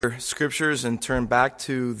Scriptures and turn back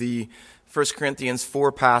to the 1 Corinthians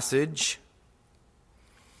 4 passage.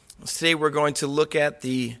 Today we're going to look at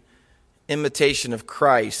the imitation of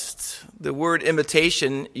Christ. The word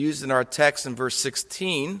imitation used in our text in verse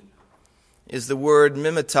 16 is the word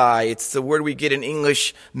mimetai. It's the word we get in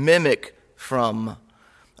English mimic from.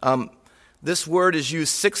 This word is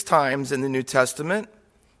used 6 times in the New Testament.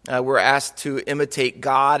 We're asked to imitate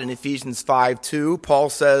God in Ephesians 5:2. Paul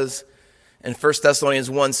says in 1 Thessalonians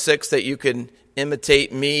 1:6 that you can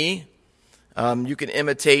imitate me. You can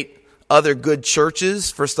imitate other good churches,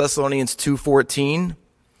 1 Thessalonians 2:14.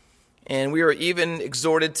 And we are even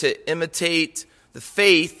exhorted to imitate the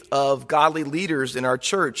faith of godly leaders in our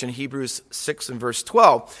church in Hebrews 6 and verse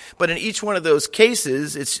 12. But in each one of those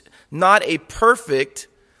cases, it's not a perfect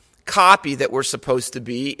copy that we're supposed to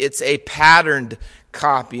be. It's a patterned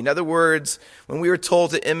copy. In other words, when we were told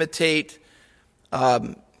to imitate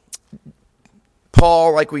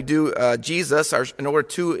Paul, like we do Jesus, in order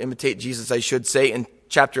to imitate Jesus, I should say, in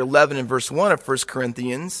chapter 11 and verse 1 of 1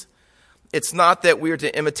 Corinthians, it's not that we are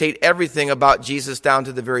to imitate everything about Jesus down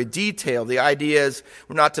to the very detail. The idea is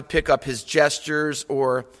we're not to pick up his gestures,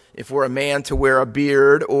 or if we're a man, to wear a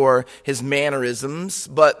beard, or his mannerisms.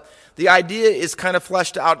 But the idea is kind of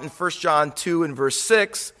fleshed out in 1 John 2 and verse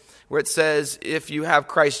 6, where it says, if you have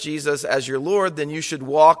Christ Jesus as your Lord, then you should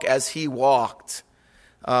walk as he walked.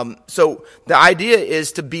 So the idea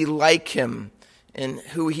is to be like him and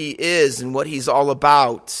who he is and what he's all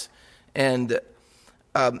about. And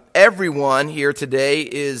everyone here today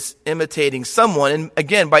is imitating someone. And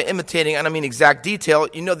again, by imitating, I don't mean exact detail.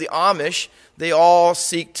 You know, the Amish, they all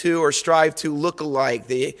seek to or strive to look alike.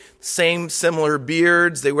 The same similar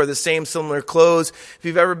beards. They wear the same similar clothes. If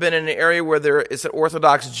you've ever been in an area where there is an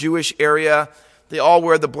Orthodox Jewish area, they all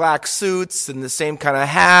wear the black suits and the same kind of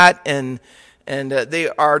hat, and they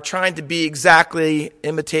are trying to be exactly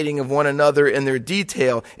imitating of one another in their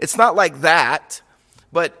detail. It's not like that,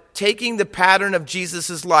 but taking the pattern of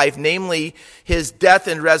Jesus' life, namely his death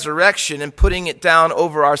and resurrection, and putting it down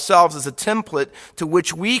over ourselves as a template to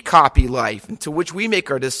which we copy life and to which we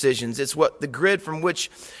make our decisions. It's what the grid from which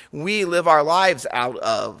we live our lives out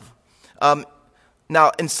of.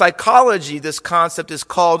 Now, in psychology, this concept is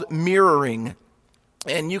called mirroring,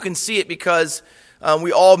 and you can see it because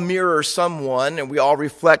we all mirror someone, and we all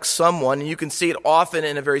reflect someone, and you can see it often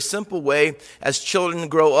in a very simple way. As children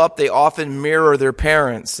grow up, they often mirror their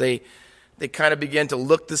parents. They kind of begin to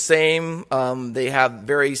look the same. They have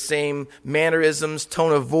very same mannerisms,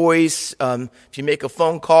 tone of voice. If you make a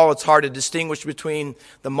phone call, it's hard to distinguish between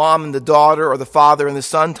the mom and the daughter, or the father and the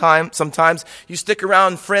son. Sometimes you stick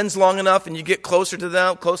around friends long enough, and you get close to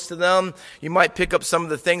them. You might pick up some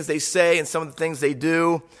of the things they say and some of the things they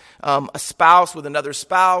do. A spouse with another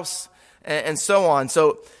spouse, and so on.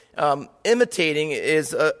 So imitating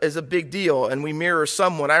is a big deal, and we mirror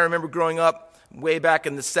someone. I remember growing up way back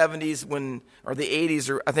in the 70s or the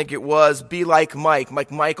 80s, or I think it was, be like Mike,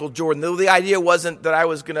 like Michael Jordan. Though the idea wasn't that I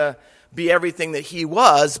was going to be everything that he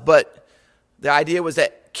was, but the idea was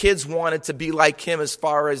that kids wanted to be like him as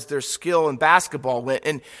far as their skill in basketball went.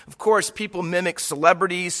 And of course, people mimic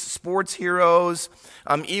celebrities, sports heroes.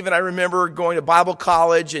 Even I remember going to Bible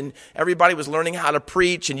college, and everybody was learning how to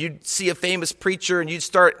preach, and you'd see a famous preacher and you'd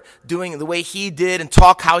start doing the way he did and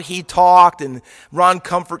talk how he talked. And Ron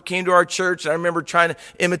Comfort came to our church, and I remember trying to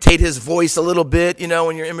imitate his voice a little bit. You know,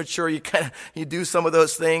 when you're immature, you do some of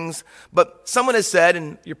those things. But someone has said,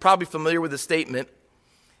 and you're probably familiar with the statement,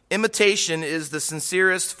 imitation is the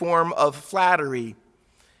sincerest form of flattery.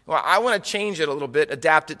 Well, I want to change it a little bit,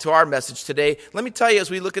 adapt it to our message today. Let me tell you,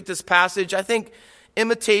 as we look at this passage, I think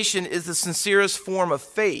imitation is the sincerest form of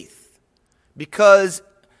faith. Because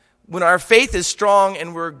when our faith is strong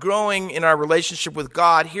and we're growing in our relationship with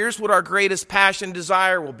God, here's what our greatest passion and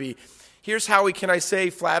desire will be. Here's how we,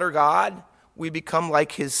 flatter God? We become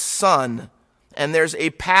like his son. And there's a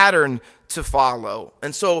pattern to follow.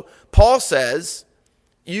 And so Paul says,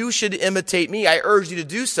 you should imitate me. I urge you to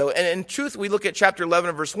do so. And in truth, we look at chapter 11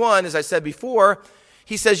 and verse 1, as I said before,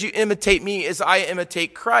 he says, you imitate me as I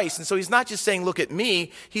imitate Christ. And so he's not just saying, look at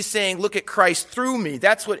me. He's saying, look at Christ through me.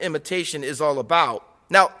 That's what imitation is all about.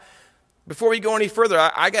 Now, before we go any further,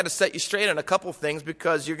 I got to set you straight on a couple things,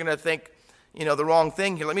 because you're going to think, the wrong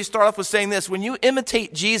thing here. Let me start off with saying this. When you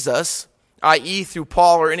imitate Jesus, i.e. through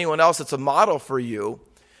Paul or anyone else that's a model for you,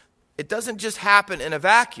 it doesn't just happen in a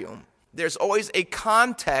vacuum. There's always a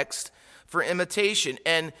context for imitation.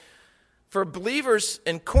 And for believers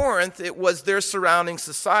in Corinth, it was their surrounding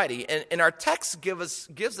society. And our text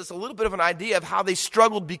gives us a little bit of an idea of how they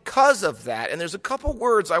struggled because of that. And there's a couple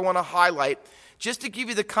words I want to highlight just to give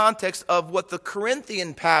you the context of what the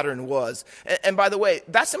Corinthian pattern was. And by the way,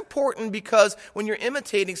 that's important because when you're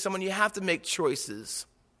imitating someone, you have to make choices.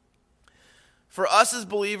 For us as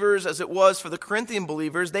believers, as it was for the Corinthian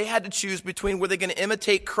believers, they had to choose between were they going to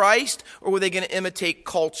imitate Christ or were they going to imitate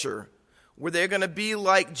culture? Were they going to be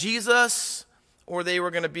like Jesus or they were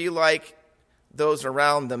going to be like those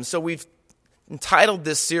around them? So we've entitled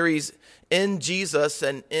this series, In Jesus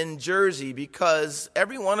and in Jersey, because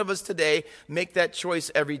every one of us today make that choice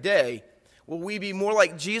every day. Will we be more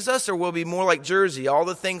like Jesus or will we be more like Jersey? All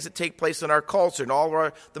the things that take place in our culture and all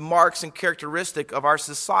of the marks and characteristic of our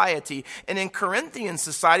society. And in Corinthian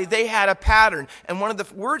society, they had a pattern. And one of the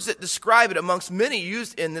words that describe it amongst many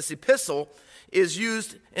used in this epistle is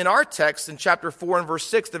used in our text in chapter 4 and verse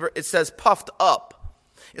 6. It says puffed up.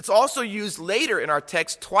 It's also used later in our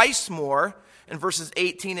text twice more in verses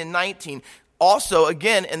 18 and 19. Also,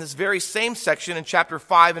 again, in this very same section in chapter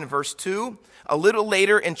 5 and verse 2, a little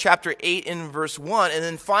later in chapter 8 and verse 1, and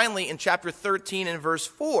then finally in chapter 13 and verse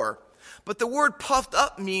 4. But the word puffed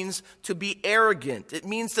up means to be arrogant. It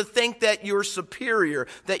means to think that you're superior,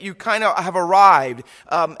 that you kind of have arrived.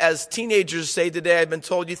 As teenagers say today, I've been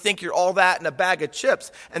told, you think you're all that in a bag of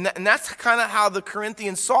chips. And that's kind of how the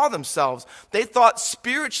Corinthians saw themselves. They thought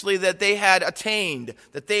spiritually that they had attained,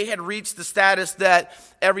 that they had reached the status that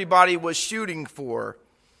everybody was shooting for.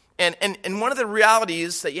 And one of the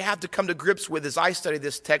realities that you have to come to grips with as I study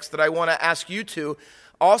this text that I want to ask you to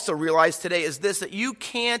also realize today is this, that you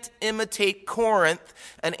can't imitate Corinth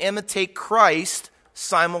and imitate Christ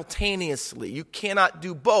simultaneously. You cannot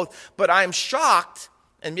do both. But I'm shocked,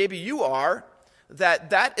 and maybe you are,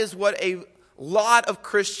 that is what a lot of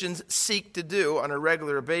Christians seek to do on a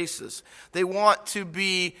regular basis. They want to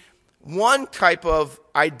be one type of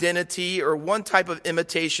identity or one type of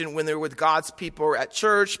imitation when they're with God's people or at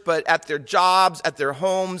church, but at their jobs, at their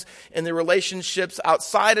homes, in their relationships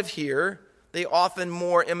outside of here, they often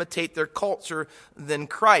more imitate their culture than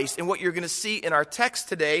Christ. And what you're going to see in our text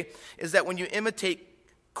today is that when you imitate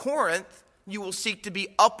Corinth, you will seek to be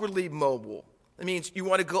upwardly mobile. It means you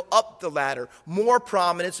want to go up the ladder, more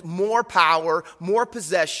prominence, more power, more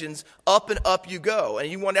possessions, up and up you go.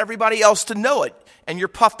 And you want everybody else to know it, and you're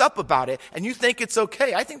puffed up about it, and you think it's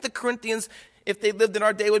okay. I think the Corinthians, if they lived in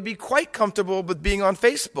our day, would be quite comfortable with being on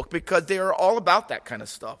Facebook because they are all about that kind of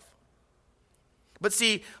stuff. But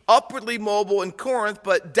see, upwardly mobile in Corinth,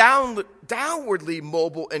 but downwardly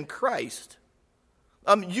mobile in Christ.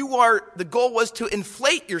 The goal was to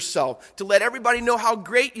inflate yourself, to let everybody know how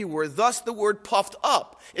great you were. Thus the word puffed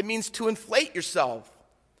up. It means to inflate yourself.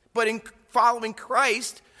 But in following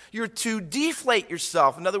Christ, you're to deflate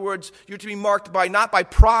yourself. In other words, you're to be marked by not by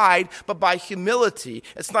pride, but by humility.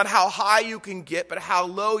 It's not how high you can get, but how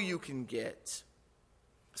low you can get.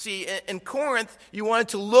 See, in Corinth, you wanted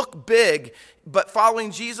to look big, but following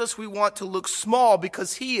Jesus, we want to look small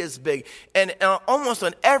because he is big. And almost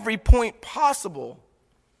on every point possible,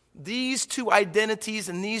 these two identities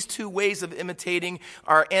and these two ways of imitating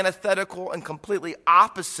are antithetical and completely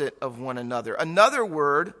opposite of one another. Another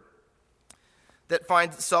word that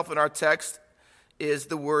finds itself in our text is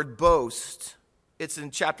the word boast. It's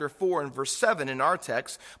in chapter 4 and verse 7 in our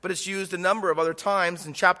text, but it's used a number of other times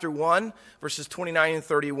in chapter 1, verses 29 and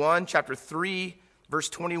 31, chapter 3, verse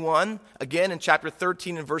 21, again in chapter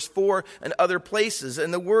 13 and verse 4, and other places.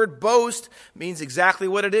 And the word boast means exactly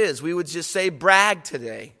what it is. We would just say brag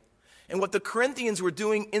today. And what the Corinthians were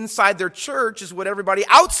doing inside their church is what everybody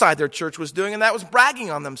outside their church was doing, and that was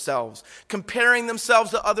bragging on themselves, comparing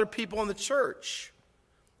themselves to other people in the church.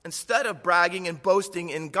 Instead of bragging and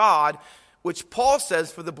boasting in God, which Paul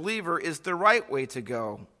says for the believer is the right way to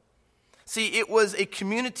go. See, it was a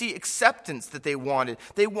community acceptance that they wanted.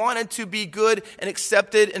 They wanted to be good and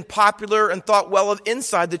accepted and popular and thought well of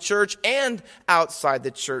inside the church and outside the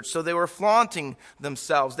church. So they were flaunting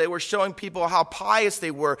themselves. They were showing people how pious they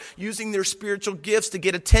were, using their spiritual gifts to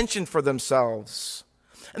get attention for themselves.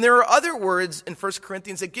 And there are other words in 1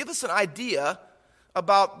 Corinthians that give us an idea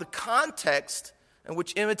about the context in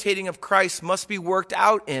which imitating of Christ must be worked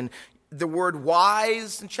out in. The word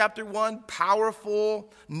wise in chapter 1,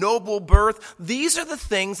 powerful, noble birth. These are the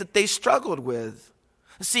things that they struggled with.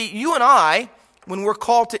 See, you and I, when we're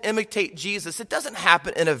called to imitate Jesus, it doesn't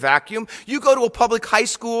happen in a vacuum. You go to a public high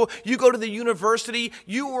school, you go to the university,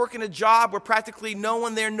 you work in a job where practically no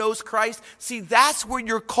one there knows Christ. See, that's where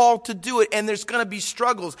you're called to do it, and there's going to be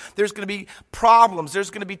struggles. There's going to be problems. There's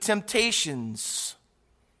going to be temptations.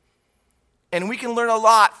 And we can learn a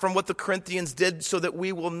lot from what the Corinthians did so that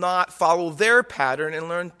we will not follow their pattern and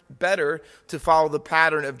learn better to follow the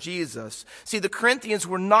pattern of Jesus. See, the Corinthians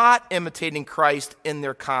were not imitating Christ in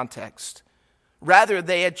their context. Rather,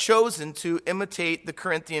 they had chosen to imitate the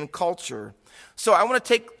Corinthian culture. So I want to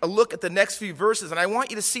take a look at the next few verses, and I want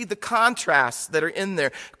you to see the contrasts that are in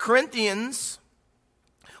there. Corinthians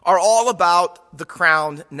are all about the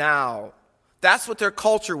crown now. That's what their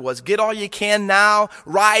culture was. Get all you can now.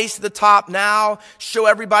 Rise to the top now. Show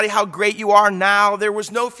everybody how great you are now. There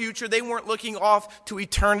was no future. They weren't looking off to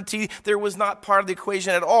eternity. There was not part of the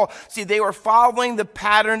equation at all. See, they were following the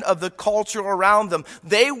pattern of the culture around them.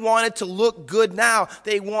 They wanted to look good now.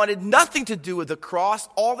 They wanted nothing to do with the cross.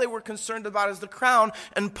 All they were concerned about is the crown.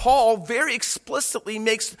 And Paul very explicitly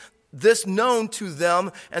makes this known to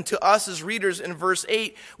them and to us as readers in verse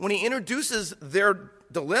 8 when he introduces their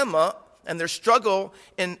dilemma and their struggle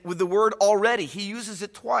with the word already. He uses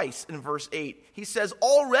it twice in verse 8. He says,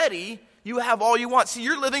 already you have all you want. See,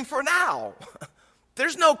 you're living for now.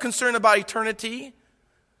 There's no concern about eternity.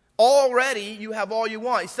 Already you have all you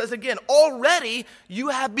want. He says again, already you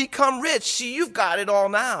have become rich. See, you've got it all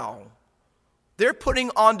now. They're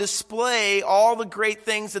putting on display all the great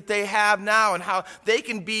things that they have now and how they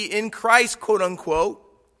can be in Christ, quote unquote,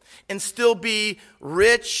 and still be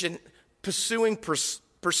rich and pursuing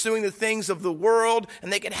the things of the world,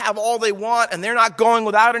 and they can have all they want, and they're not going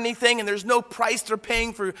without anything, and there's no price they're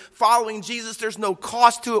paying for following Jesus. There's no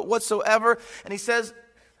cost to it whatsoever. And he says,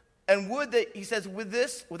 with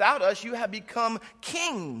this, without us, you have become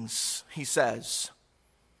kings, he says.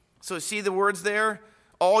 So see the words there?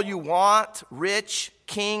 All you want, rich,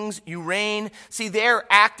 kings, you reign. See, they're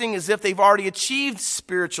acting as if they've already achieved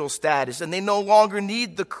spiritual status and they no longer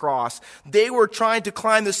need the cross. They were trying to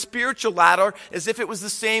climb the spiritual ladder as if it was the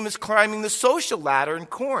same as climbing the social ladder in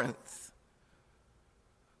Corinth.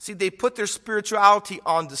 See, they put their spirituality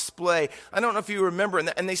on display. I don't know if you remember,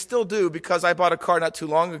 and they still do because I bought a car not too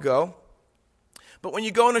long ago. But when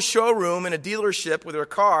you go in a showroom, in a dealership with their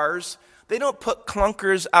cars, they don't put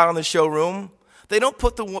clunkers out in the showroom. They don't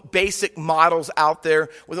put the basic models out there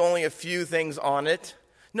with only a few things on it.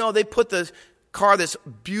 No, they put the car that's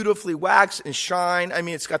beautifully waxed and shine. I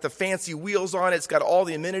mean, it's got the fancy wheels on it. It's got all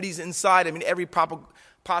the amenities inside. I mean, every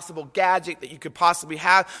possible gadget that you could possibly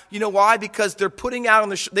have. You know why? Because they're putting out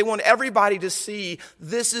on they want everybody to see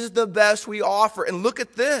this is the best we offer. And look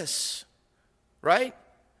at this, right?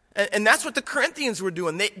 And that's what the Corinthians were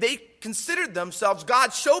doing. They considered themselves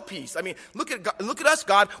God's showpiece. I mean, look at us,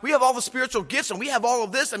 God. We have all the spiritual gifts and we have all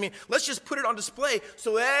of this. I mean, let's just put it on display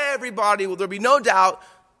so there'll be no doubt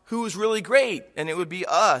who is really great. And it would be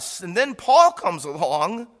us. And then Paul comes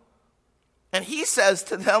along and he says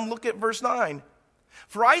to them, look at verse 9.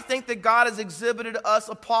 For I think that God has exhibited us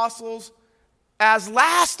apostles as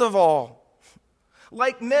last of all,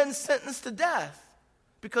 like men sentenced to death.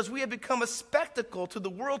 Because we have become a spectacle to the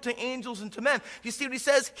world, to angels, and to men. You see what he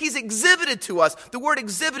says? He's exhibited to us. The word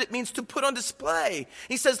exhibit means to put on display.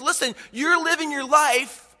 He says, listen, you're living your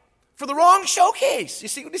life for the wrong showcase. You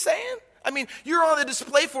see what he's saying? I mean, you're on the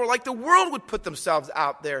display for like the world would put themselves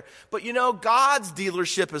out there. But you know, God's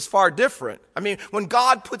dealership is far different. I mean, when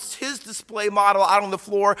God puts his display model out on the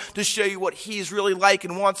floor to show you what he's really like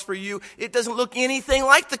and wants for you, it doesn't look anything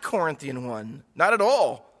like the Corinthian one. Not at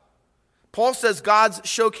all. Paul says God's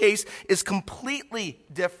showcase is completely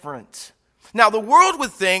different. Now, the world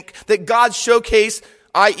would think that God's showcase,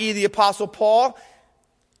 i.e. the Apostle Paul,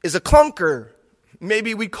 is a clunker.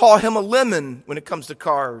 Maybe we call him a lemon when it comes to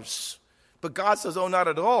cars. But God says, oh, not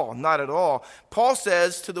at all, not at all. Paul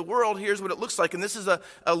says to the world, here's what it looks like. And this is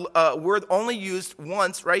a word only used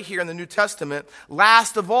once right here in the New Testament,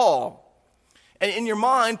 last of all. And in your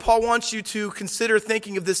mind, Paul wants you to consider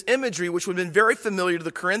thinking of this imagery, which would have been very familiar to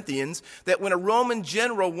the Corinthians, that when a Roman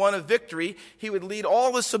general won a victory, he would lead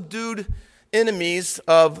all the subdued enemies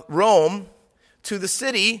of Rome to the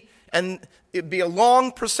city, and it'd be a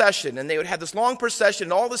long procession, and they would have this long procession,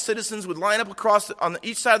 and all the citizens would line up on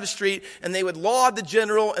each side of the street, and they would laud the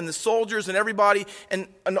general and the soldiers and everybody, and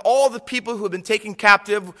all the people who had been taken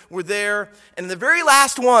captive were there. And the very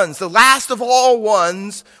last ones, the last of all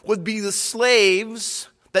ones, would be the slaves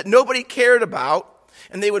that nobody cared about,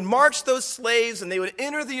 and they would march those slaves, and they would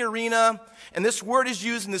enter the arena. And this word is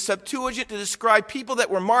used in the Septuagint to describe people that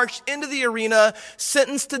were marched into the arena,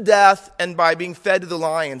 sentenced to death, and by being fed to the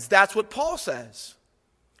lions. That's what Paul says.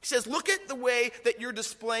 He says, look at the way that you're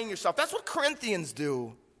displaying yourself. That's what Corinthians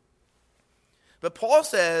do. But Paul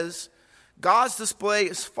says, God's display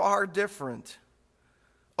is far different.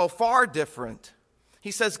 Oh, far different.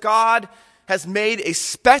 He says, God has made a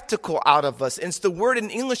spectacle out of us. And it's the word in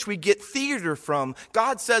English we get theater from.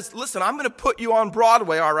 God says, listen, I'm going to put you on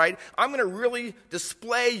Broadway, all right? I'm going to really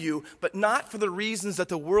display you, but not for the reasons that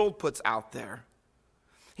the world puts out there.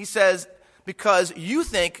 He says, because you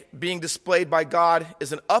think being displayed by God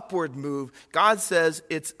is an upward move, God says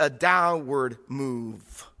it's a downward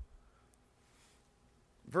move.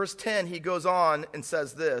 Verse 10, he goes on and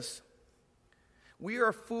says this: we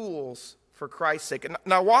are fools for Christ's sake. And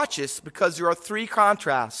now watch this, because there are three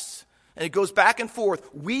contrasts. And it goes back and forth.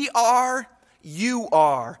 We are, you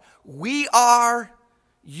are. We are,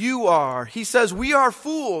 you are. He says we are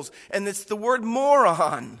fools, and it's the word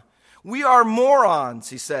moron. We are morons,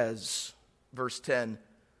 he says, verse 10,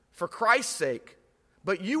 for Christ's sake.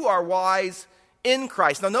 But you are wise in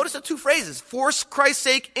Christ. Now notice the two phrases, for Christ's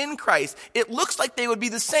sake, in Christ. It looks like they would be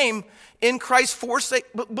the same, in Christ, for sake,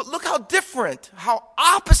 but look how different, how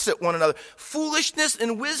opposite one another. Foolishness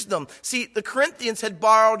and wisdom. See, the Corinthians had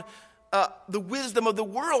borrowed the wisdom of the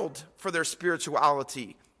world for their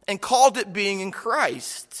spirituality and called it being in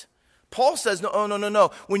Christ. Paul says,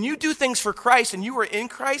 no. When you do things for Christ and you are in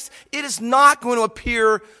Christ, it is not going to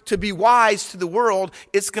appear to be wise to the world.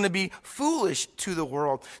 It's going to be foolish to the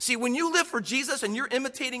world. See, when you live for Jesus and you're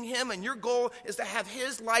imitating him and your goal is to have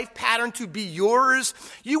his life pattern to be yours,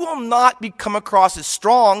 you will not come across as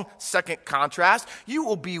strong, second contrast. You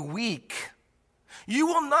will be weak. You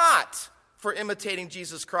will not, for imitating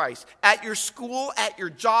Jesus Christ. At your school, at your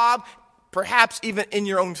job, perhaps even in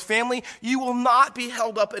your own family, you will not be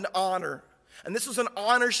held up in honor. And this is an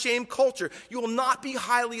honor-shame culture. You will not be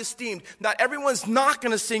highly esteemed. Not everyone's not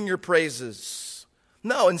going to sing your praises.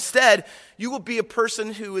 No, instead, you will be a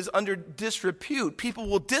person who is under disrepute. People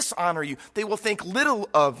will dishonor you. They will think little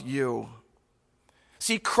of you.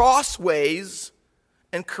 See, cross ways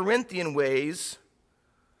and Corinthian ways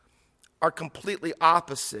are completely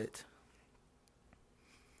opposite.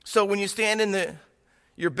 So when you stand in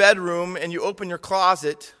your bedroom and you open your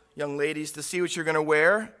closet, young ladies, to see what you're going to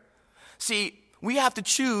wear, see, we have to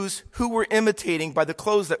choose who we're imitating by the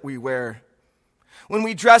clothes that we wear. When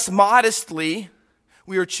we dress modestly,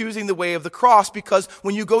 we are choosing the way of the cross, because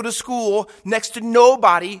when you go to school, next to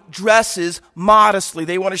nobody dresses modestly.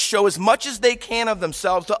 They want to show as much as they can of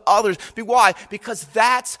themselves to others. Why? Because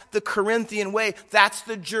that's the Corinthian way. That's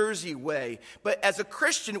the Jersey way. But as a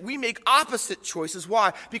Christian, we make opposite choices.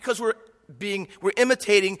 Why? Because we're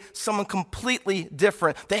imitating someone completely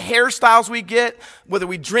different. The hairstyles we get, whether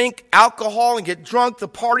we drink alcohol and get drunk, the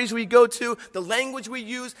parties we go to, the language we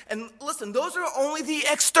use, and listen, those are only the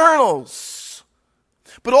externals.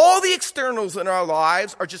 But all the externals in our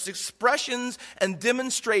lives are just expressions and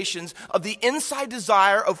demonstrations of the inside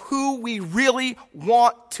desire of who we really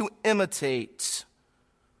want to imitate.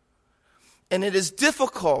 And it is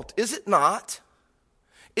difficult, is it not?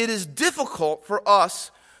 It is difficult for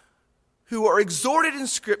us who are exhorted in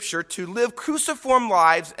Scripture to live cruciform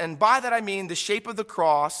lives, and by that I mean the shape of the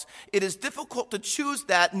cross. It is difficult to choose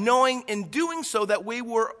that, knowing in doing so that we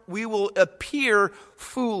will appear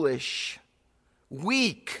foolish,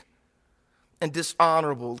 weak, and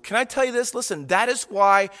dishonorable. Can I tell you this? Listen, that is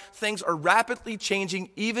why things are rapidly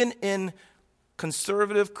changing even in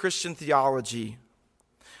conservative Christian theology.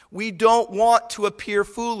 We don't want to appear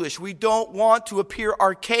foolish. We don't want to appear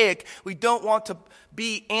archaic. We don't want to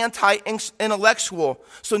be anti-intellectual.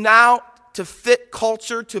 So now, to fit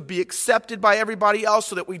culture, to be accepted by everybody else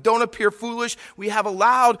so that we don't appear foolish, we have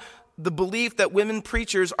allowed the belief that women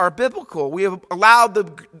preachers are biblical. We have allowed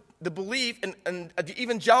the belief, and the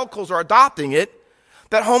evangelicals are adopting it,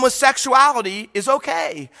 that homosexuality is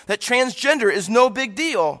okay, that transgender is no big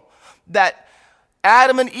deal, that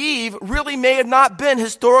Adam and Eve really may have not been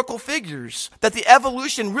historical figures, that the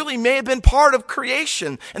evolution really may have been part of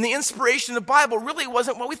creation, and the inspiration of the Bible really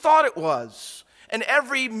wasn't what we thought it was. And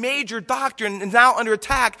every major doctrine is now under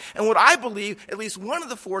attack, and what I believe, at least one of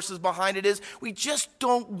the forces behind it, is we just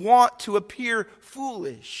don't want to appear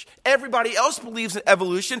foolish. Everybody else believes in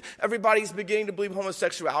evolution. Everybody's beginning to believe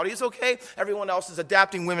homosexuality is okay. Everyone else is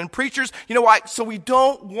adapting women preachers. You know why? So we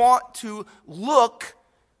don't want to look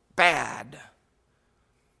bad.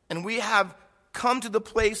 And we have come to the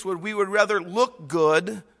place where we would rather look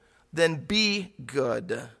good than be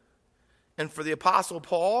good. And for the Apostle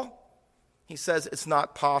Paul, he says it's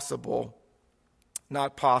not possible.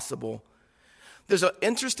 Not possible. There's an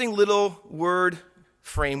interesting little word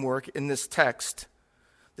framework in this text.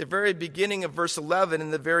 The very beginning of verse 11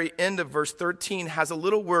 and the very end of verse 13 has a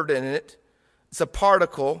little word in it. It's a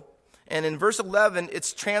particle. And in verse 11,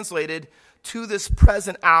 it's translated to this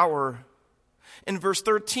present hour. In verse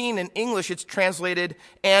 13 in English, it's translated,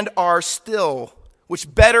 and are still,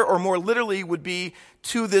 which better or more literally would be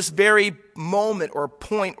to this very moment or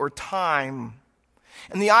point or time.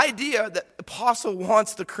 And the idea that the apostle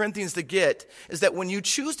wants the Corinthians to get is that when you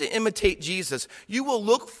choose to imitate Jesus, you will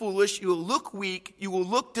look foolish, you will look weak, you will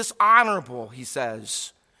look dishonorable, he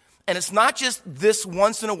says. And it's not just this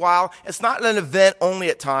once in a while. It's not an event only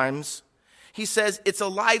at times. He says it's a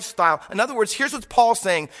lifestyle. In other words, here's what Paul's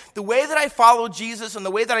saying. The way that I follow Jesus and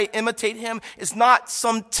the way that I imitate him is not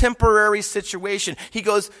some temporary situation. He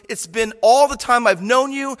goes, it's been all the time I've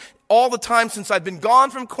known you, all the time since I've been gone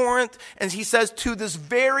from Corinth. And he says to this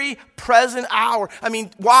very present hour,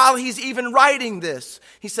 while he's even writing this,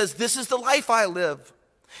 he says, this is the life I live.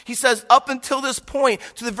 He says, up until this point,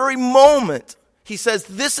 to the very moment, he says,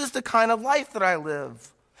 this is the kind of life that I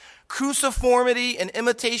live. Cruciformity and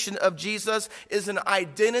imitation of Jesus is an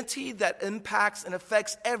identity that impacts and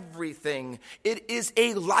affects everything. It is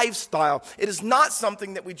a lifestyle. It is not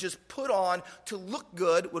something that we just put on to look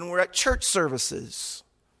good when we're at church services,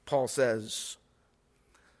 Paul says.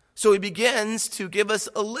 So he begins to give us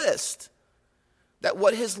a list that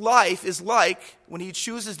what his life is like when he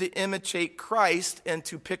chooses to imitate Christ and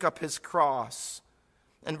to pick up his cross.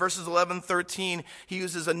 In verses 11, 13, he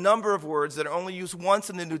uses a number of words that are only used once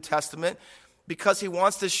in the New Testament because he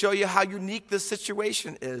wants to show you how unique this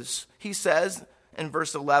situation is. He says in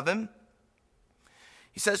verse 11,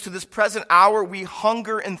 he says, to this present hour we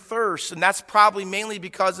hunger and thirst, and that's probably mainly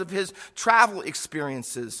because of his travel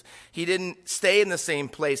experiences. He didn't stay in the same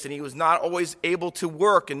place, and he was not always able to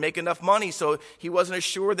work and make enough money, so he wasn't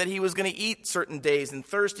assured that he was going to eat certain days, and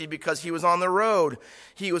thirsty because he was on the road.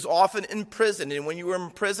 He was often in prison, and when you were in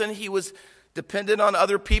prison, he was dependent on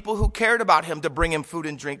other people who cared about him to bring him food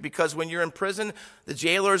and drink, because when you're in prison, the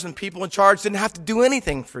jailers and people in charge didn't have to do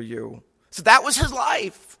anything for you. So that was his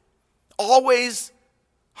life. Always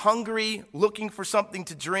hungry, looking for something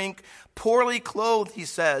to drink, poorly clothed, he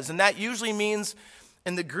says. And that usually means,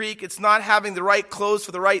 in the Greek, it's not having the right clothes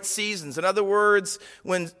for the right seasons. In other words,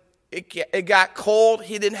 when it got cold,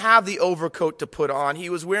 he didn't have the overcoat to put on. He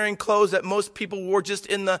was wearing clothes that most people wore just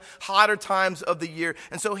in the hotter times of the year.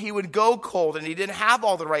 And so he would go cold, and he didn't have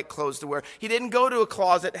all the right clothes to wear. He didn't go to a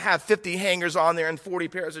closet and have 50 hangers on there and 40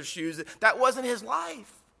 pairs of shoes. That wasn't his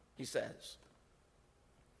life, he says.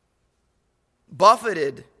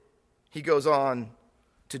 Buffeted, he goes on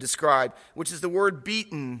to describe, which is the word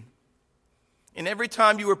beaten. And every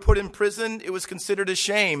time you were put in prison, it was considered a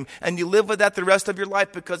shame. And you lived with that the rest of your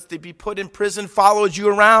life because to be put in prison followed you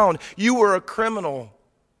around. You were a criminal.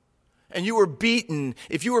 And you were beaten.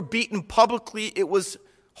 If you were beaten publicly, it was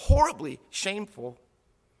horribly shameful.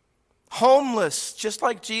 Homeless, just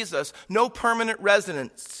like Jesus. No permanent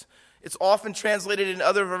residence. It's often translated in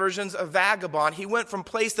other versions a vagabond. He went from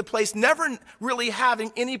place to place, never really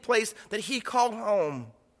having any place that he called home.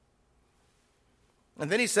 And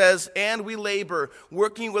then he says, and we labor,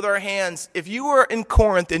 working with our hands. If you were in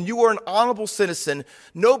Corinth and you were an honorable citizen,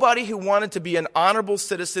 nobody who wanted to be an honorable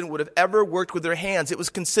citizen would have ever worked with their hands. It was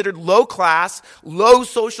considered low class, low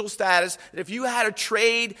social status. If you had a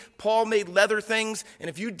trade, Paul made leather things, and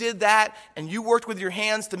if you did that and you worked with your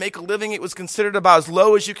hands to make a living, it was considered about as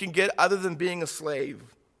low as you can get other than being a slave.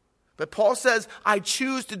 But Paul says, I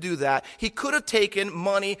choose to do that. He could have taken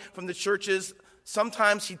money from the churches.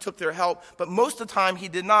 Sometimes he took their help, but most of the time he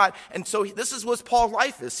did not. And so this is what Paul's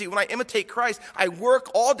life is. See, when I imitate Christ, I work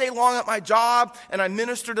all day long at my job and I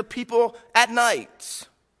minister to people at night.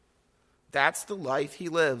 That's the life he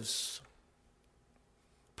lives.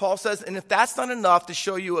 Paul says, and if that's not enough to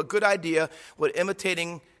show you a good idea what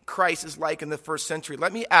imitating Christ is like in the first century,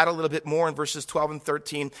 let me add a little bit more in verses 12 and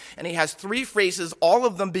 13. And he has three phrases, all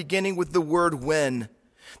of them beginning with the word when.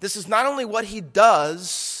 This is not only what he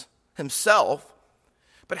does himself,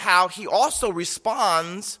 but how he also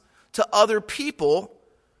responds to other people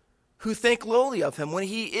who think lowly of him. When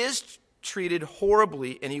he is treated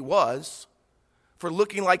horribly, and he was, for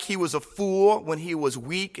looking like he was a fool when he was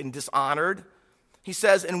weak and dishonored, he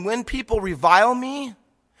says, and when people revile me,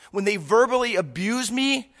 when they verbally abuse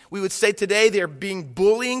me, we would say today they're being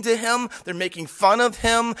bullying to him, they're making fun of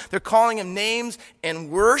him, they're calling him names, and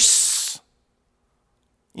worse,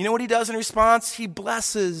 you know what he does in response? He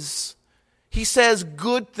blesses. He says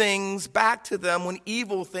good things back to them when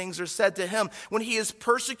evil things are said to him. When he is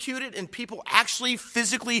persecuted and people actually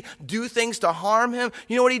physically do things to harm him,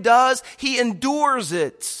 you know what he does? He endures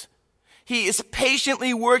it. He is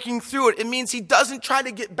patiently working through it. It means he doesn't try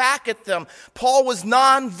to get back at them. Paul was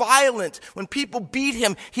non-violent. When people beat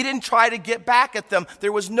him, he didn't try to get back at them.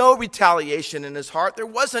 There was no retaliation in his heart. There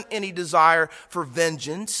wasn't any desire for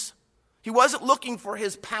vengeance. He wasn't looking for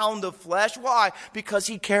his pound of flesh. Why? Because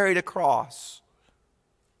he carried a cross.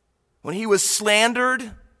 When he was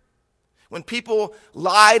slandered, when people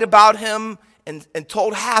lied about him and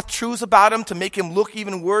told half-truths about him to make him look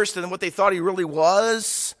even worse than what they thought he really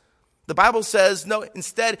was, The Bible says, no,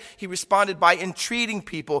 instead he responded by entreating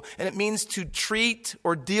people, and it means to treat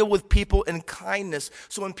or deal with people in kindness.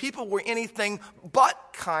 So when people were anything but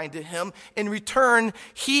kind to him, in return,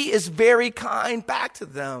 he is very kind back to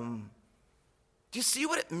them. Do you see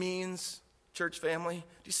what it means, church family?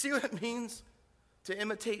 Do you see what it means to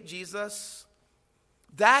imitate Jesus?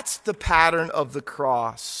 That's the pattern of the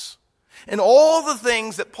cross. And all the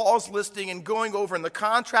things that Paul's listing and going over and the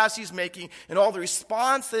contrast he's making and all the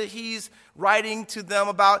response that he's writing to them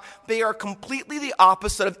about, they are completely the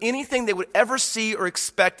opposite of anything they would ever see or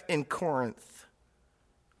expect in Corinth.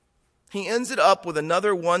 He ends it up with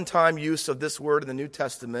another one-time use of this word in the New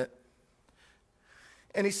Testament.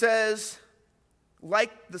 And he says,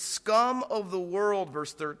 like the scum of the world,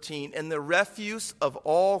 verse 13, and the refuse of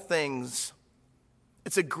all things.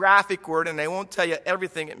 It's a graphic word, and I won't tell you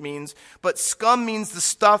everything it means, but scum means the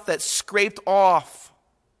stuff that's scraped off,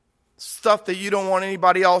 stuff that you don't want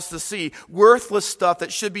anybody else to see, worthless stuff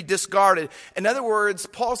that should be discarded. In other words,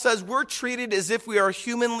 Paul says we're treated as if we are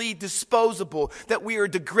humanly disposable, that we are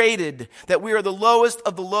degraded, that we are the lowest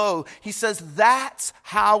of the low. He says that's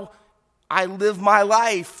how I live my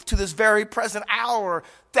life to this very present hour.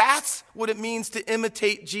 That's what it means to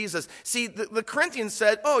imitate Jesus. See, the Corinthians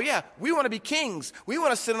said, oh yeah, we want to be kings. We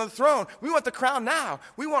want to sit on the throne. We want the crown now.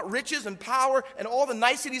 We want riches and power and all the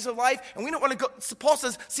niceties of life. And we don't want to go. So Paul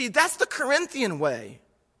says, see, that's the Corinthian way.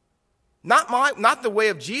 Not the way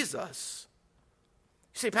of Jesus.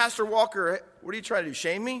 You say, Pastor Walker, what are you trying to do?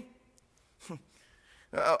 Shame me?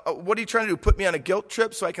 What are you trying to do? Put me on a guilt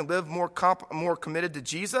trip so I can live more committed to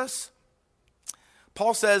Jesus?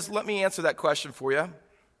 Paul says, let me answer that question for you.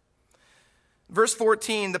 Verse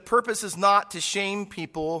 14, the purpose is not to shame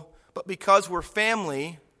people, but because we're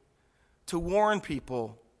family, to warn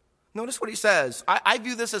people. Notice what he says. I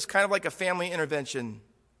view this as kind of like a family intervention.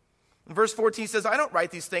 In verse 14 he says, I don't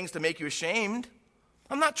write these things to make you ashamed.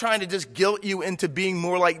 I'm not trying to just guilt you into being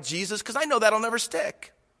more like Jesus, because I know that'll never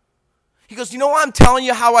stick. He goes, you know why I'm telling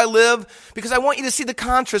you how I live? Because I want you to see the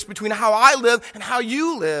contrast between how I live and how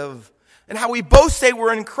you live. And how we both say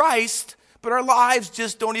we're in Christ, but our lives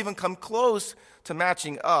just don't even come close to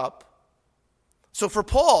matching up. So for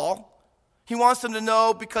Paul, he wants them to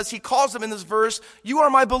know, because he calls them in this verse, you are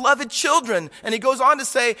my beloved children. And he goes on to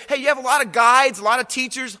say, hey, you have a lot of guides, a lot of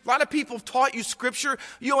teachers, a lot of people have taught you scripture.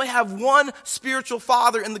 You only have one spiritual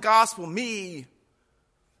father in the gospel, me.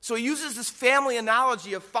 So he uses this family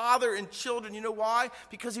analogy of father and children. You know why?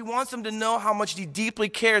 Because he wants them to know how much he deeply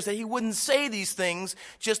cares, that he wouldn't say these things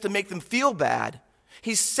just to make them feel bad.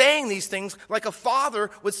 He's saying these things like a father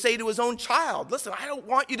would say to his own child. Listen, I don't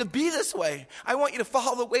want you to be this way. I want you to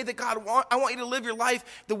follow the way that God wants. I want you to live your life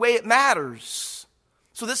the way it matters.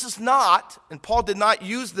 So this is not, and Paul did not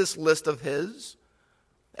use this list of his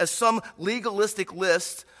as some legalistic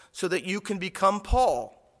list so that you can become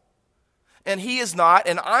Paul. And he is not,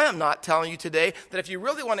 and I am not telling you today that if you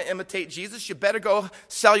really want to imitate Jesus, you better go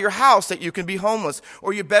sell your house that you can be homeless.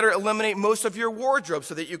 Or you better eliminate most of your wardrobe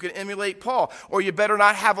so that you can emulate Paul. Or you better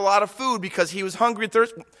not have a lot of food because he was hungry and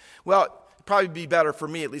thirsty. Well, it'd probably be better for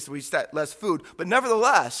me, at least if we had less food. But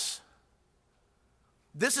nevertheless,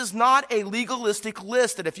 this is not a legalistic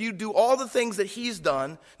list that if you do all the things that he's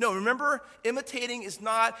done. No, remember, imitating is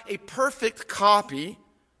not a perfect copy.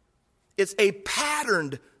 It's a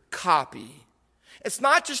patterned copy. It's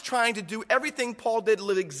not just trying to do everything Paul did,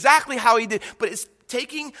 live exactly how he did, but it's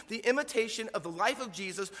taking the imitation of the life of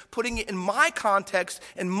Jesus, putting it in my context,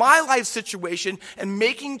 in my life situation, and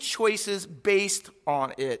making choices based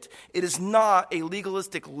on it. It is not a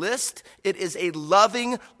legalistic list. It is a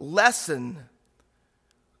loving lesson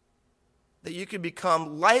that you can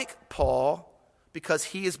become like Paul because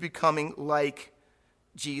he is becoming like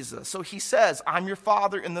Jesus. So he says, I'm your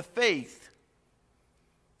father in the faith.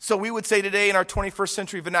 So we would say today in our 21st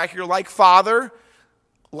century vernacular, like father,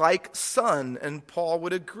 like son. And Paul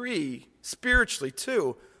would agree spiritually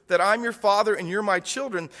too, that I'm your father and you're my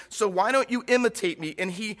children. So why don't you imitate me? And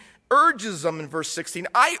he urges them in verse 16,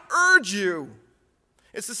 I urge you.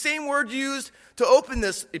 It's the same word used to open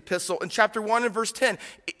this epistle in chapter 1 and verse 10.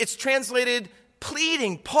 It's translated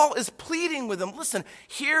pleading. Paul is pleading with them. Listen,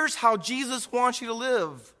 here's how Jesus wants you to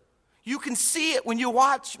live. You can see it when you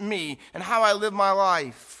watch me and how I live my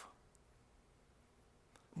life.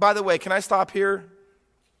 By the way, can I stop here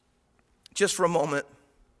just for a moment?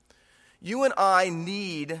 You and I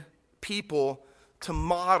need people to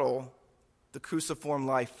model the cruciform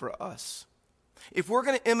life for us. If we're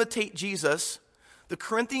going to imitate Jesus, the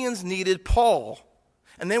Corinthians needed Paul.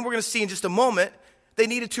 And then we're going to see in just a moment they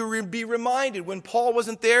needed to be reminded. When Paul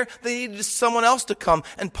wasn't there, they needed someone else to come.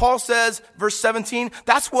 And Paul says, verse 17,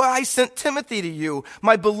 that's why I sent Timothy to you,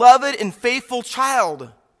 my beloved and faithful child.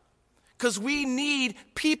 Because we need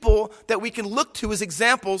people that we can look to as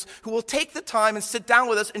examples who will take the time and sit down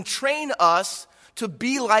with us and train us to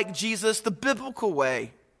be like Jesus the biblical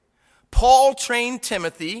way. Paul trained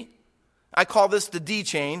Timothy. I call this the D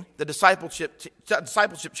chain, the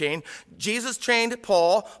discipleship chain. Jesus trained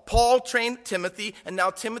Paul. Paul trained Timothy. And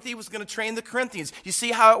now Timothy was going to train the Corinthians. You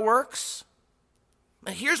see how it works?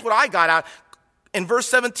 And here's what I got out. In verse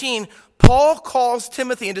 17, Paul calls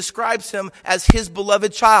Timothy and describes him as his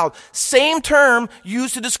beloved child. Same term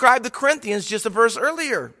used to describe the Corinthians just a verse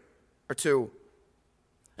earlier or two.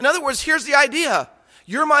 In other words, here's the idea.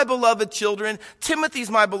 You're my beloved children. Timothy's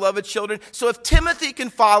my beloved children. So if Timothy can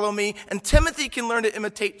follow me and Timothy can learn to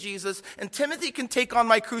imitate Jesus and Timothy can take on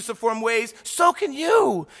my cruciform ways, so can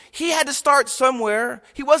you. He had to start somewhere.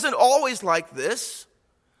 He wasn't always like this,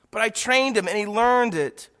 but I trained him and he learned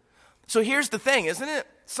it. So here's the thing, isn't it?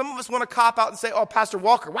 Some of us want to cop out and say, oh, Pastor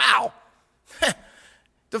Walker, wow.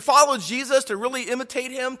 To follow Jesus, to really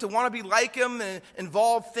imitate him, to want to be like him and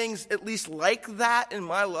involve things at least like that in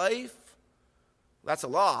my life, that's a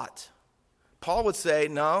lot. Paul would say,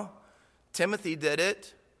 no, Timothy did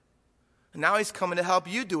it. And now he's coming to help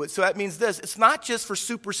you do it. So that means this. It's not just for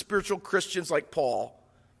super spiritual Christians like Paul.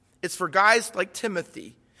 It's for guys like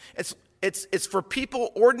Timothy. It's for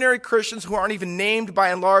people, ordinary Christians who aren't even named by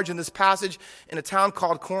and large in this passage in a town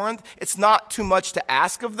called Corinth. It's not too much to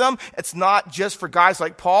ask of them. It's not just for guys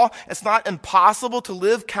like Paul. It's not impossible to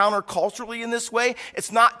live counterculturally in this way.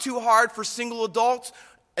 It's not too hard for single adults.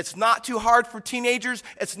 It's not too hard for teenagers.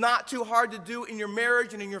 It's not too hard to do in your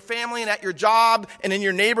marriage and in your family and at your job and in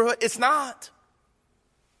your neighborhood. It's not.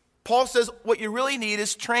 Paul says what you really need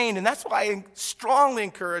is trained. And that's why I strongly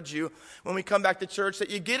encourage you when we come back to church that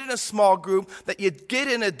you get in a small group, that you get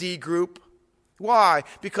in a D group. Why?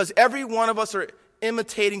 Because every one of us are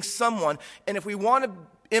imitating someone. And if we want to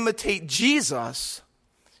imitate Jesus,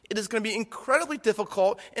 it is going to be incredibly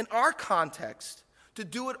difficult in our context to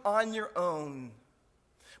do it on your own.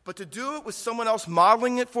 But to do it with someone else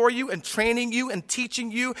modeling it for you and training you and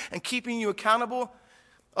teaching you and keeping you accountable,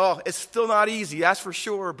 oh, it's still not easy, that's for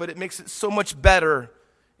sure, but it makes it so much better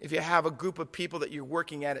if you have a group of people that you're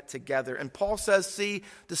working at it together. And Paul says, see,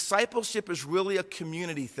 discipleship is really a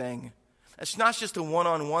community thing. It's not just a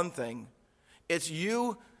one-on-one thing. It's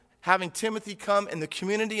you having Timothy come in the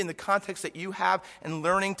community, in the context that you have, and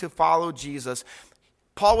learning to follow Jesus.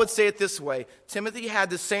 Paul would say it this way. Timothy had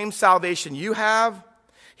the same salvation you have.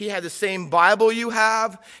 He had the same Bible you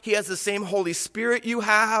have. He has the same Holy Spirit you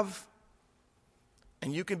have.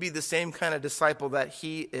 And you can be the same kind of disciple that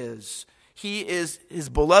he is. He is his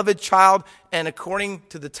beloved child, and according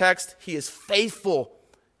to the text, he is faithful.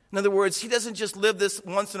 In other words, he doesn't just live this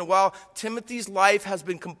once in a while. Timothy's life has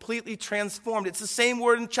been completely transformed. It's the same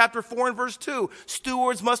word in chapter 4 and verse 2.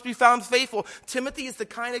 Stewards must be found faithful. Timothy is the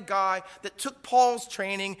kind of guy that took Paul's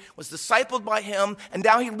training, was discipled by him, and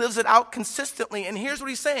now he lives it out consistently. And here's what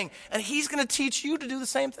he's saying. And he's going to teach you to do the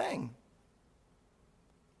same thing.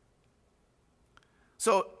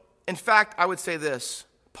 So, in fact, I would say this.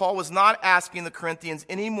 Paul was not asking the Corinthians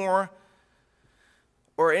any more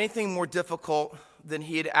or anything more difficult than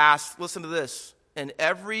he had asked, listen to this, in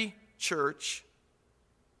every church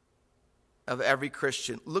of every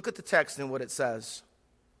Christian. Look at the text and what it says.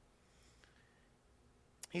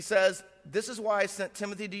 He says, this is why I sent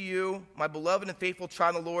Timothy to you, my beloved and faithful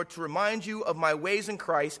child in the Lord, to remind you of my ways in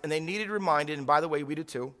Christ. And they needed reminded, and by the way, we do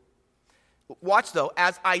too. Watch though,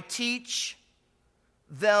 as I teach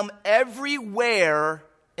them everywhere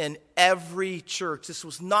in every church. This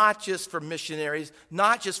was not just for missionaries,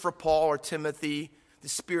 not just for Paul or Timothy, the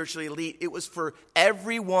spiritually elite. It was for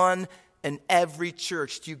everyone in every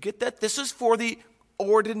church. Do you get that? This is for the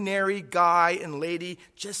ordinary guy and lady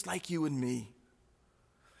just like you and me.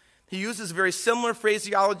 He uses very similar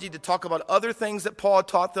phraseology to talk about other things that Paul had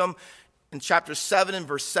taught them. In chapter 7 and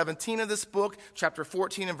verse 17 of this book, chapter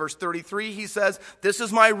 14 and verse 33, he says, this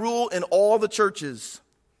is my rule in all the churches.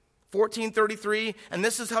 14:33, and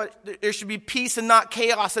this is how there should be peace and not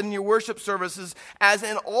chaos in your worship services, as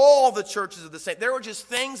in all the churches of the saints. There were just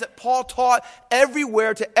things that Paul taught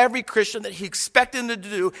everywhere to every Christian that he expected them to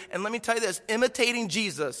do. And let me tell you this, imitating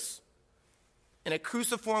Jesus in a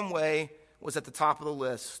cruciform way was at the top of the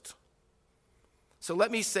list. So let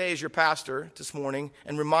me say as your pastor this morning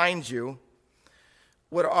and remind you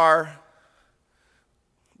what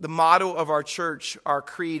the motto of our church, our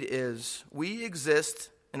creed is. We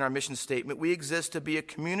exist, in our mission statement, we exist to be a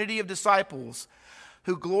community of disciples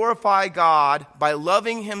who glorify God by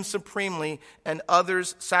loving him supremely and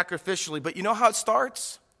others sacrificially. But you know how it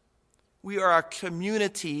starts? We are a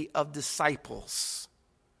community of disciples.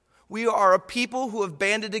 We are a people who have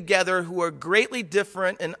banded together, who are greatly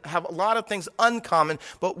different and have a lot of things uncommon.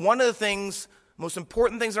 But one of the things, most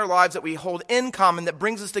important things in our lives that we hold in common that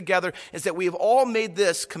brings us together is that we have all made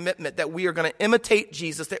this commitment that we are going to imitate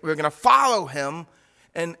Jesus, that we're going to follow him,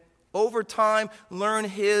 and over time learn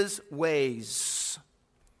his ways.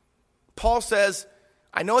 Paul says,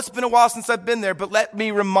 I know it's been a while since I've been there, but let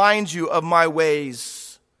me remind you of my ways.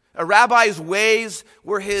 A rabbi's ways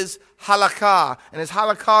were his halakha, and his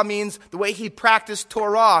halakha means the way he practiced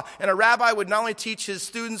Torah. And a rabbi would not only teach his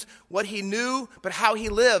students what he knew, but how he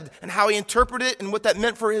lived and how he interpreted it and what that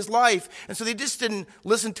meant for his life. And so they just didn't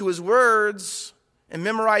listen to his words and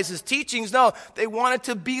memorize his teachings. No, they wanted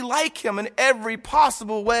to be like him in every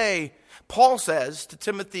possible way. Paul says to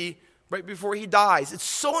Timothy right before he dies, it's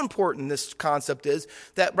so important, this concept is,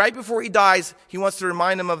 that right before he dies, he wants to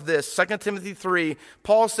remind him of this. 2 Timothy 3,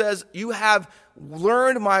 Paul says, you have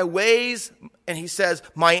learned my ways, and he says,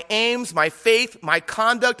 my aims, my faith, my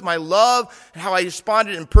conduct, my love, and how I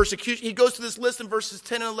responded in persecution. He goes to this list in verses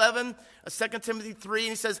 10 and 11, 2 Timothy 3, and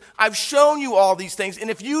he says, I've shown you all these things, and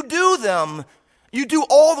if you do them, you do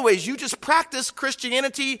all the ways. You just practice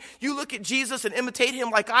Christianity. You look at Jesus and imitate him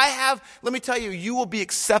like I have. Let me tell you, you will be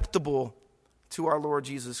acceptable to our Lord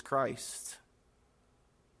Jesus Christ.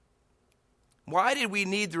 Why did we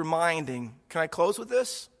need reminding? Can I close with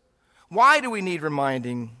this? Why do we need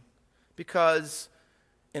reminding? Because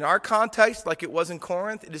in our context, like it was in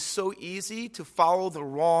Corinth, it is so easy to follow the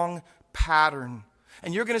wrong pattern.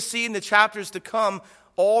 And you're going to see in the chapters to come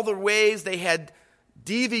all the ways they had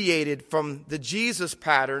deviated from the Jesus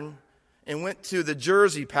pattern and went to the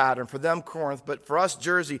Jersey pattern. For them, Corinth, but for us,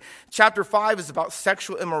 Jersey. Chapter 5 is about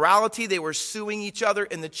sexual immorality. They were suing each other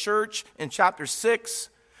in the church in chapter 6.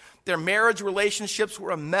 Their marriage relationships were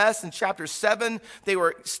a mess in chapter 7. They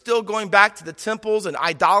were still going back to the temples, and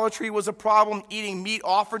idolatry was a problem, eating meat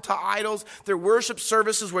offered to idols. Their worship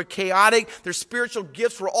services were chaotic. Their spiritual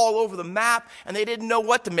gifts were all over the map, and they didn't know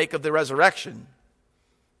what to make of the resurrection.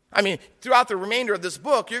 I mean, throughout the remainder of this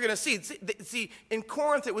book, you're going to see, in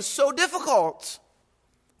Corinth, it was so difficult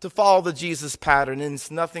to follow the Jesus pattern, and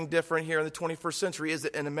it's nothing different here in the 21st century, is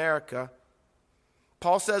it, in America?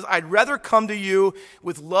 Paul says, I'd rather come to you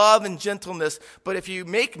with love and gentleness, but if you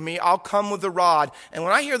make me, I'll come with the rod. And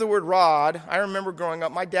when I hear the word rod, I remember growing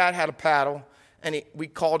up, my dad had a paddle, and we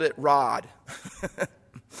called it rod.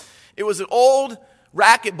 It was an old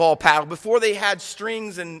racquetball paddle. Before they had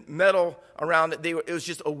strings and metal around it, it was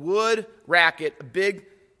just a wood racket, a big,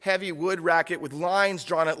 heavy wood racket with lines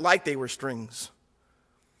drawn it like they were strings.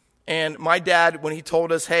 And my dad, when he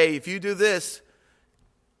told us, hey, if you do this,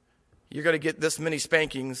 you're going to get this many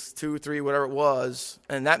spankings, 2, 3, whatever it was.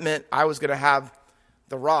 And that meant I was going to have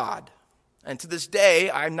the rod. And to this day,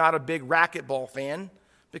 I'm not a big racquetball fan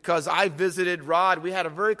because I visited Rod. We had a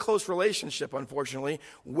very close relationship, unfortunately,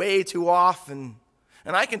 way too often.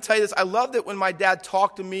 And I can tell you this, I loved it when my dad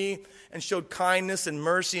talked to me and showed kindness and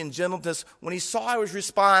mercy and gentleness when he saw I was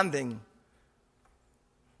responding.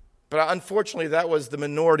 But unfortunately, that was the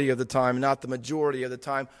minority of the time, not the majority of the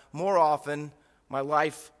time. More often, my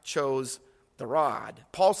life chose the rod.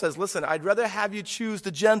 Paul says, listen, I'd rather have you choose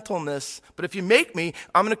the gentleness, but if you make me,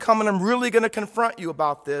 I'm going to come and I'm really going to confront you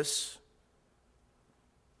about this.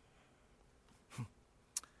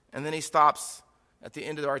 And then he stops at the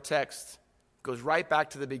end of our text, goes right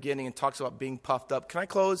back to the beginning and talks about being puffed up. Can I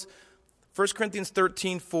close? 1 Corinthians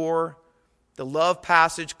 13:4, the love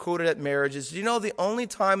passage quoted at marriages. Do you know the only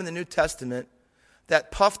time in the New Testament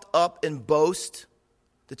that puffed up and boast,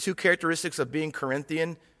 the two characteristics of being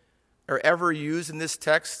Corinthian, are ever used in this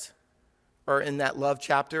text or in that love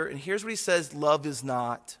chapter? And here's what he says love is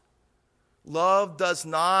not. Love does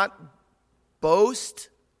not boast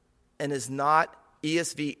and is not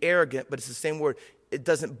ESV arrogant, but it's the same word. It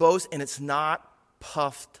doesn't boast and it's not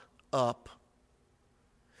puffed up.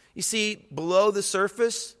 You see, below the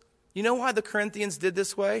surface, you know why the Corinthians did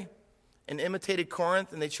this way and imitated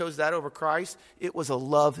Corinth and they chose that over Christ? It was a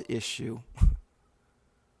love issue.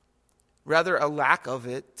 Rather, a lack of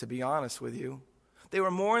it, to be honest with you. They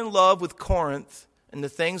were more in love with Corinth and the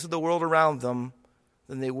things of the world around them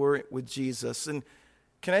than they were with Jesus. And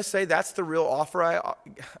can I say that's the real offer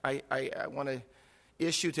I want to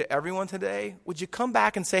issue to everyone today? Would you come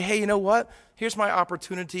back and say, hey, you know what? Here's my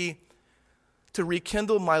opportunity to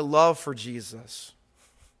rekindle my love for Jesus.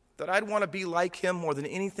 That I'd want to be like him more than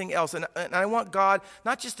anything else. And I want God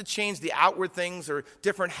not just to change the outward things or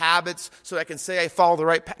different habits so I can say I follow the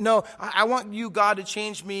right path. No, I want you, God, to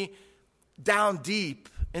change me down deep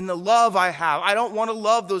in the love I have. I don't want to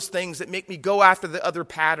love those things that make me go after the other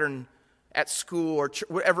pattern at school or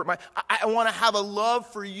whatever it might. I want to have a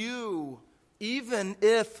love for you, even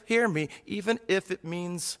if, hear me, even if it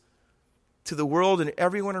means to the world and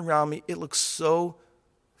everyone around me, it looks so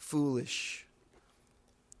foolish.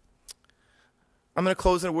 I'm going to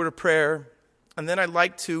close in a word of prayer, and then I'd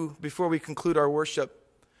like to, before we conclude our worship,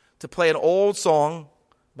 to play an old song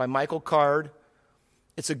by Michael Card.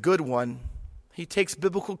 It's a good one. He takes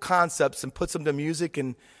biblical concepts and puts them to music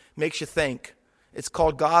and makes you think. It's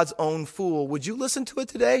called God's Own Fool. Would you listen to it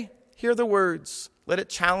today? Hear the words. Let it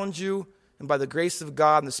challenge you, and by the grace of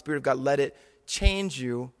God and the Spirit of God, let it change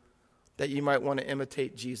you that you might want to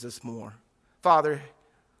imitate Jesus more. Father,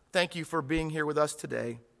 thank you for being here with us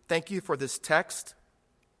today. Thank you for this text.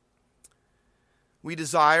 We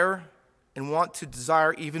desire and want to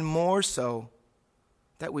desire even more so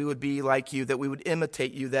that we would be like you, that we would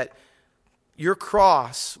imitate you, that your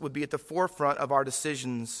cross would be at the forefront of our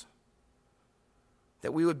decisions,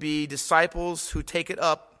 that we would be disciples who take it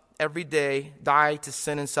up every day, die to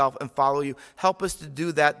sin and self, and follow you. Help us to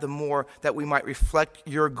do that the more, that we might reflect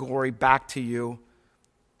your glory back to you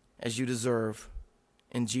as you deserve.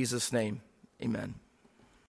 In Jesus' name, amen.